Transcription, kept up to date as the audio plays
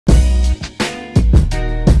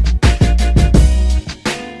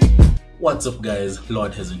What's up guys,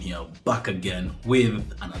 Lord Hazen here, back again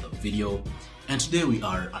with another video, and today we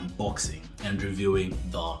are unboxing and reviewing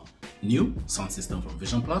the new sound system from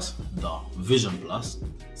Vision Plus, the Vision Plus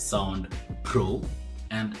SoundPro,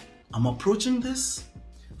 and I'm approaching this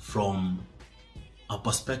from a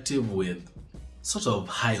perspective with sort of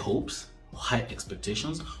high hopes, high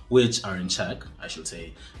expectations, which are in check, I should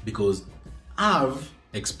say, because I've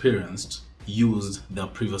used the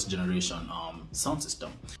previous generation sound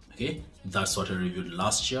system. Okay, that's what I reviewed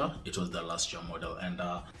last year. It was the last year model, and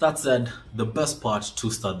that said, the best part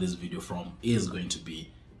to start this video from is going to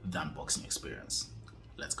be the unboxing experience.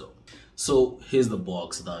 Let's go. So here's the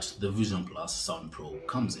box that the Vision Plus SoundPro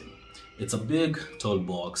comes in. It's a big tall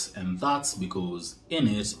box, and that's because in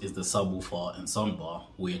it is the subwoofer and soundbar,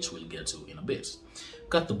 which we'll get to in a bit.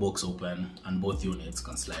 Cut the box open and both units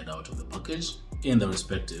can slide out of the package in the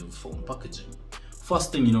respective foam packaging.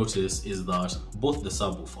 First thing you notice is that both the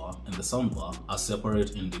subwoofer and the soundbar are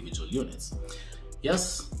separate individual units.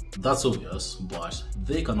 Yes, that's obvious, but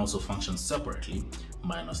they can also function separately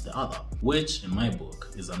minus the other, which in my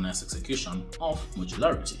book is a nice execution of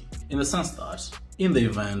modularity, in the sense that in the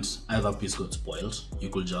event either piece got spoiled, you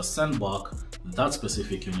could just send back that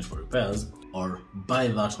specific unit for repairs or buy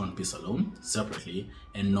that one piece alone separately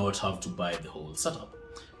and not have to buy the whole setup.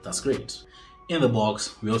 That's great. In the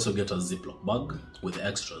box, we also get a Ziploc bag with the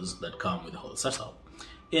extras that come with the whole setup.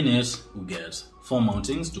 In it, we get 4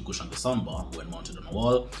 mountings to cushion the soundbar when mounted on a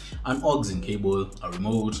wall, an aux-in cable, a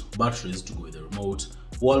remote, batteries to go with the remote,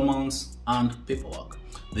 wall mounts, and paperwork,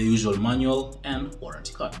 the usual manual and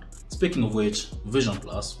warranty card. Speaking of which, Vision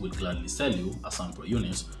Plus will gladly sell you a SoundPro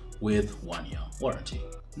unit with 1-year warranty.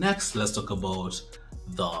 Next, let's talk about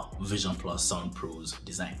the Vision Plus SoundPro's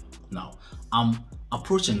design. Now, I'm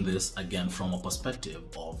approaching this again from a perspective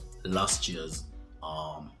of last year's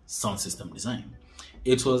sound system design.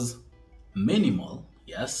 It was minimal,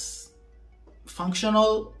 yes,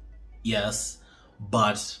 functional, yes,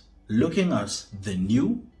 but looking at the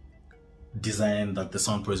new design that the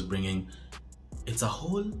SoundPro is bringing, it's a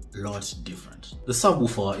whole lot different. The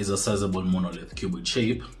subwoofer is a sizable monolith cuboid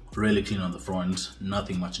shape, really clean on the front,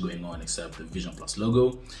 nothing much going on except the Vision Plus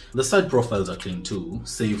logo. The side profiles are clean too,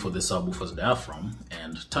 save for the subwoofer's diaphragm,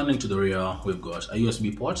 and turning to the rear, we've got a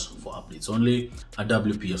USB port for updates only, a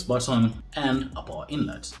WPS button, and a power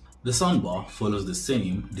inlet. The soundbar follows the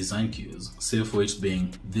same design cues, save for it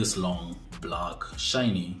being this long, black,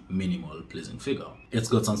 shiny, minimal, pleasing figure. It's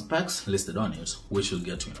got some specs listed on it, which we'll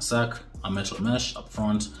get to in a sec, a metal mesh up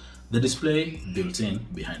front, the display built in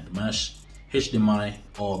behind the mesh, HDMI,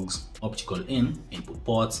 AUX, optical in, input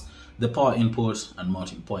ports, the power input and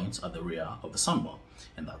mounting points at the rear of the soundbar,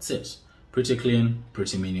 and that's it. Pretty clean,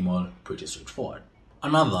 pretty minimal, pretty straightforward.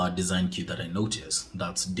 Another design cue that I noticed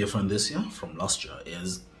that's different this year from last year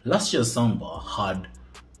is last year's soundbar had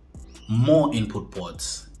more input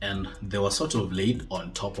ports and they were sort of laid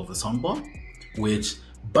on top of the soundbar, which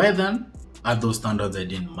by then at those standards I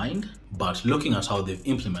didn't mind, but looking at how they've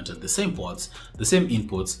implemented the same ports, the same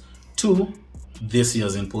inputs to this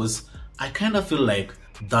year's inputs, I kind of feel like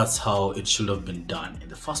that's how it should have been done in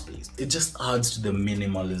the first place. It just adds to the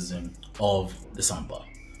minimalism of the soundbar.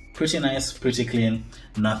 Pretty nice, pretty clean,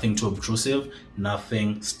 nothing too obtrusive,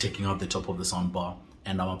 nothing sticking out the top of the soundbar,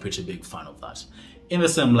 and I'm a pretty big fan of that. In the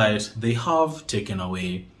same light, they have taken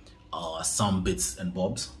away some bits and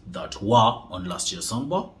bobs that were on last year's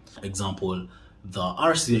soundbar. Example, the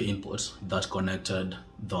RCA input that connected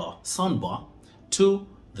the soundbar to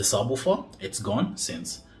the subwoofer, it's gone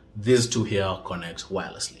since these two here connect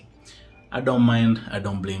wirelessly. I don't mind, I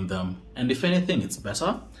don't blame them, and if anything, it's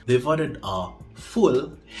better. They've added a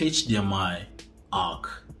full HDMI AUX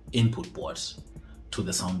input port to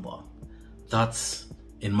the soundbar. That's,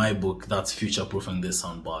 in my book, that's future-proofing this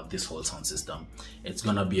soundbar, this whole sound system. It's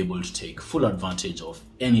gonna be able to take full advantage of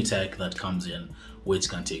any tech that comes in, which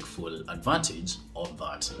can take full advantage of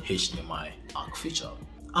that HDMI AUX feature.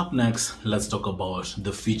 Up next, let's talk about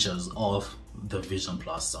the features of the Vision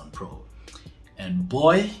Plus SoundPro. And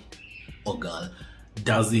boy, or girl,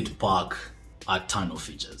 does it pack a ton of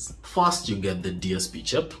features. First, you get the DSP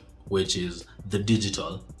chip, which is the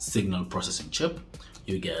digital signal processing chip.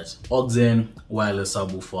 You get aux-in, wireless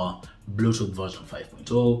subwoofer, Bluetooth version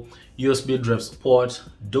 5.0, USB drive support,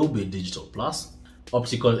 Dolby Digital Plus,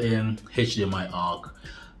 optical in, HDMI AUX.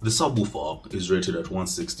 The subwoofer is rated at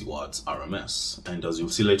 160 watts RMS, and as you'll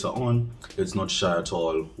see later on, it's not shy at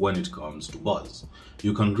all when it comes to buzz.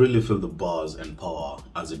 You can really feel the buzz and power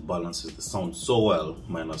as it balances the sound so well,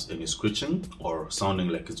 minus any screeching or sounding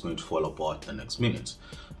like it's going to fall apart the next minute.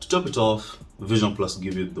 To top it off, Vision Plus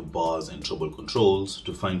gives you the bars and treble controls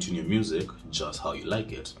to fine-tune your music just how you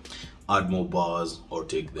like it. add more bars, or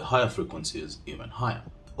take the higher frequencies even higher.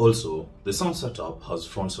 Also, the sound setup has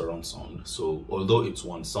front surround sound, so although it's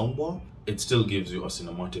one soundbar, it still gives you a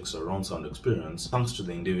cinematic surround sound experience thanks to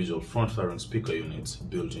the individual front-firing speaker units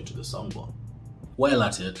built into the soundbar. While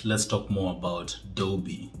at it, let's talk more about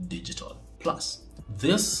Dolby Digital Plus.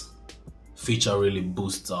 This feature really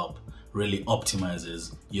boosts up, really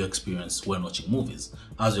optimizes your experience when watching movies,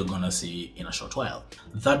 as you're gonna see in a short while.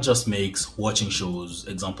 That just makes watching shows,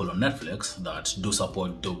 example on Netflix, that do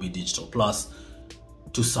support Dolby Digital Plus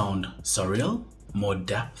to sound surreal, more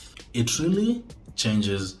depth. It really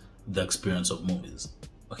changes the experience of movies,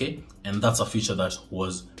 okay? And that's a feature that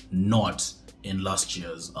was not in last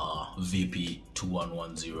year's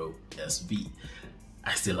VP2110SV.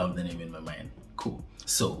 I still have the name in my mind. Cool.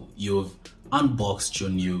 So you've unboxed your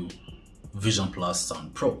new Vision Plus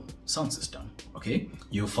SoundPro sound system, okay?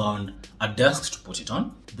 You found a desk to put it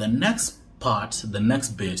on. The next part, the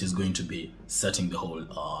next bit is going to be setting the whole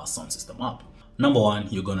sound system up. Number one,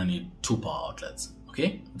 you're gonna need 2 power outlets,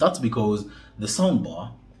 okay? That's because the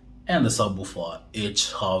soundbar and the subwoofer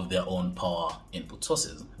each have their own power input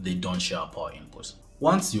sources. They don't share power input.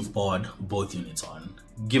 Once you've powered both units on,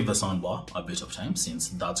 give the soundbar a bit of time, since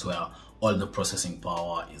that's where all the processing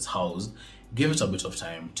power is housed. Give it a bit of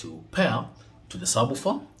time to pair to the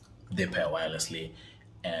subwoofer. They pair wirelessly,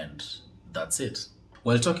 and that's it.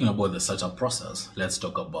 While talking about the setup process, let's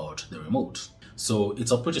talk about the remote. So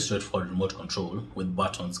it's a pretty straightforward remote control with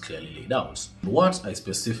buttons clearly laid out. What I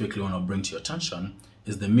specifically want to bring to your attention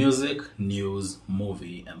is the music, news,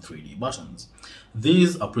 movie, and 3D buttons.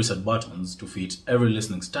 These are preset buttons to fit every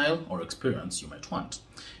listening style or experience you might want.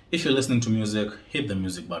 If you're listening to music, hit the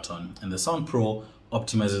music button, and the SoundPro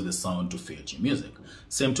optimizes the sound to fit your music.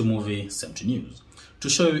 Same to movie, same to news. To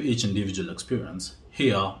show you each individual experience,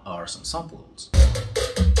 here are some samples.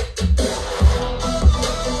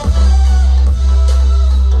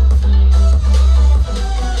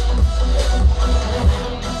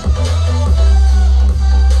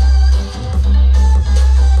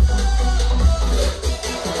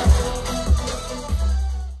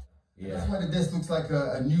 Like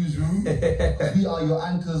a newsroom. We are your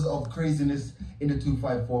anchors of craziness in the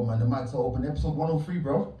 254, man. The mics are open. Episode 103,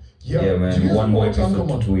 bro. Yeah, man. One more episode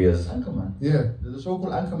for 2 years. Anchorman. Yeah. There's a show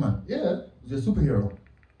called Anchorman. Yeah. He's a superhero.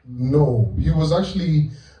 No, he was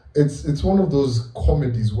actually. It's one of those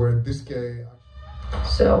comedies where this guy.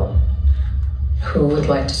 So, who would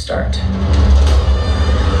like to start?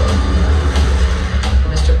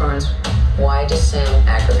 Mr. Barnes, why does Sam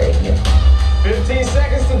aggravate you? 15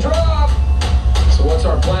 seconds to drop. So what's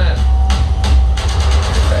our plan?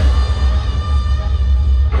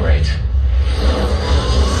 Great.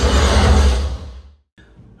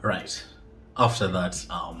 Right. After that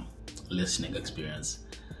listening experience,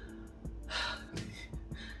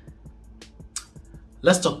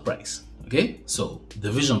 let's talk price. Okay, so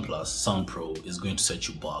the Vision Plus SoundPro is going to set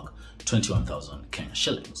you back 21,000 Kenya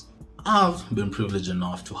shillings. I've been privileged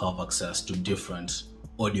enough to have access to different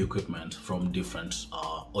audio equipment from different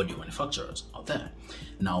audio manufacturers out there.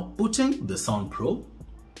 Now, putting the SoundPro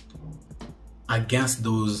against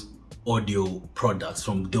those audio products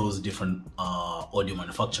from those different audio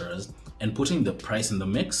manufacturers and putting the price in the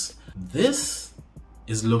mix, this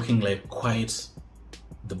is looking like quite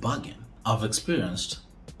the bargain. I've experienced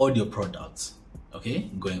audio products,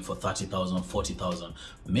 okay, going for 30,000, 40,000,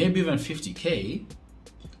 maybe even 50K,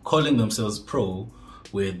 calling themselves Pro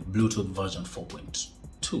with Bluetooth version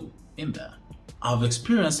 4.2 in there. I've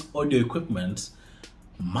experienced audio equipment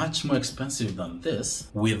much more expensive than this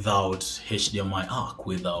without HDMI ARC,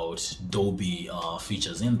 without Dolby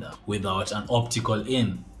features in there, without an optical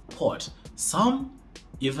in port. Some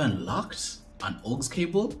even lacked an aux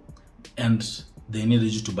cable, and they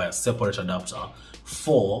needed you to buy a separate adapter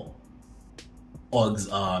for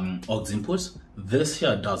aux input. This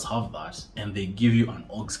here does have that, and they give you an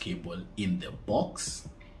aux cable in the box.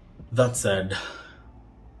 That said,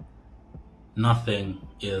 nothing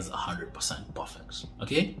is 100% perfect,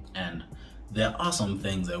 okay? And there are some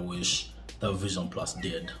things I wish the Vision Plus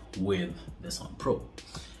did with the SoundPro.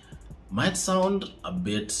 Might sound a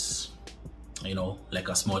bit, you know, like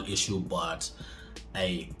a small issue, but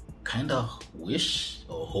I kind of wish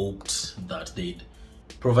or hoped that they'd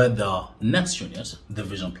provide the next unit, the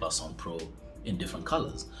Vision Plus SoundPro, in different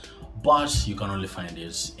colors, but you can only find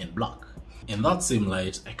it in black. In that same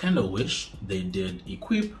light, I kind of wish they did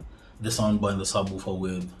equip the soundbar and the subwoofer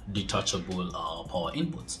with detachable power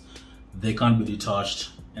inputs. They can't be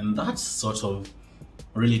detached, and that sort of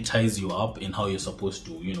really ties you up in how you're supposed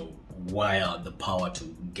to, you know, wire the power to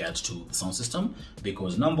get to the sound system,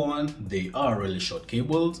 because number one, they are really short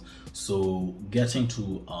cables, so getting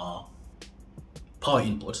to a power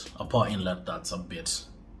input, a power inlet that's a bit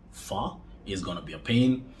far is gonna be a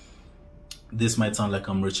pain. This might sound like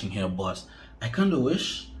I'm reaching here, but I kind of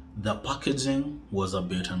wish the packaging was a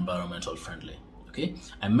bit environmental friendly. Okay,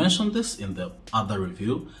 I mentioned this in the other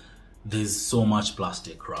review. There's so much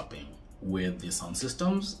plastic wrapping with the sound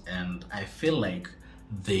systems, and I feel like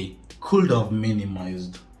they could have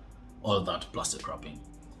minimized all that plastic wrapping.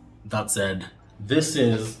 That said, this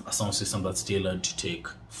is a sound system that's tailored to take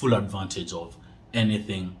full advantage of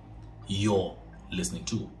anything you're listening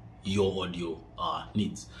to, your audio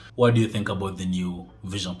needs. What do you think about the new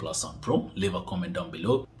Vision Plus Sound Pro? Leave a comment down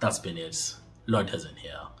below. That's been it. Lord Hasn't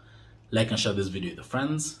here. Like and share this video with your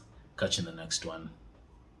friends. Catch you in the next one.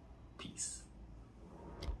 Peace.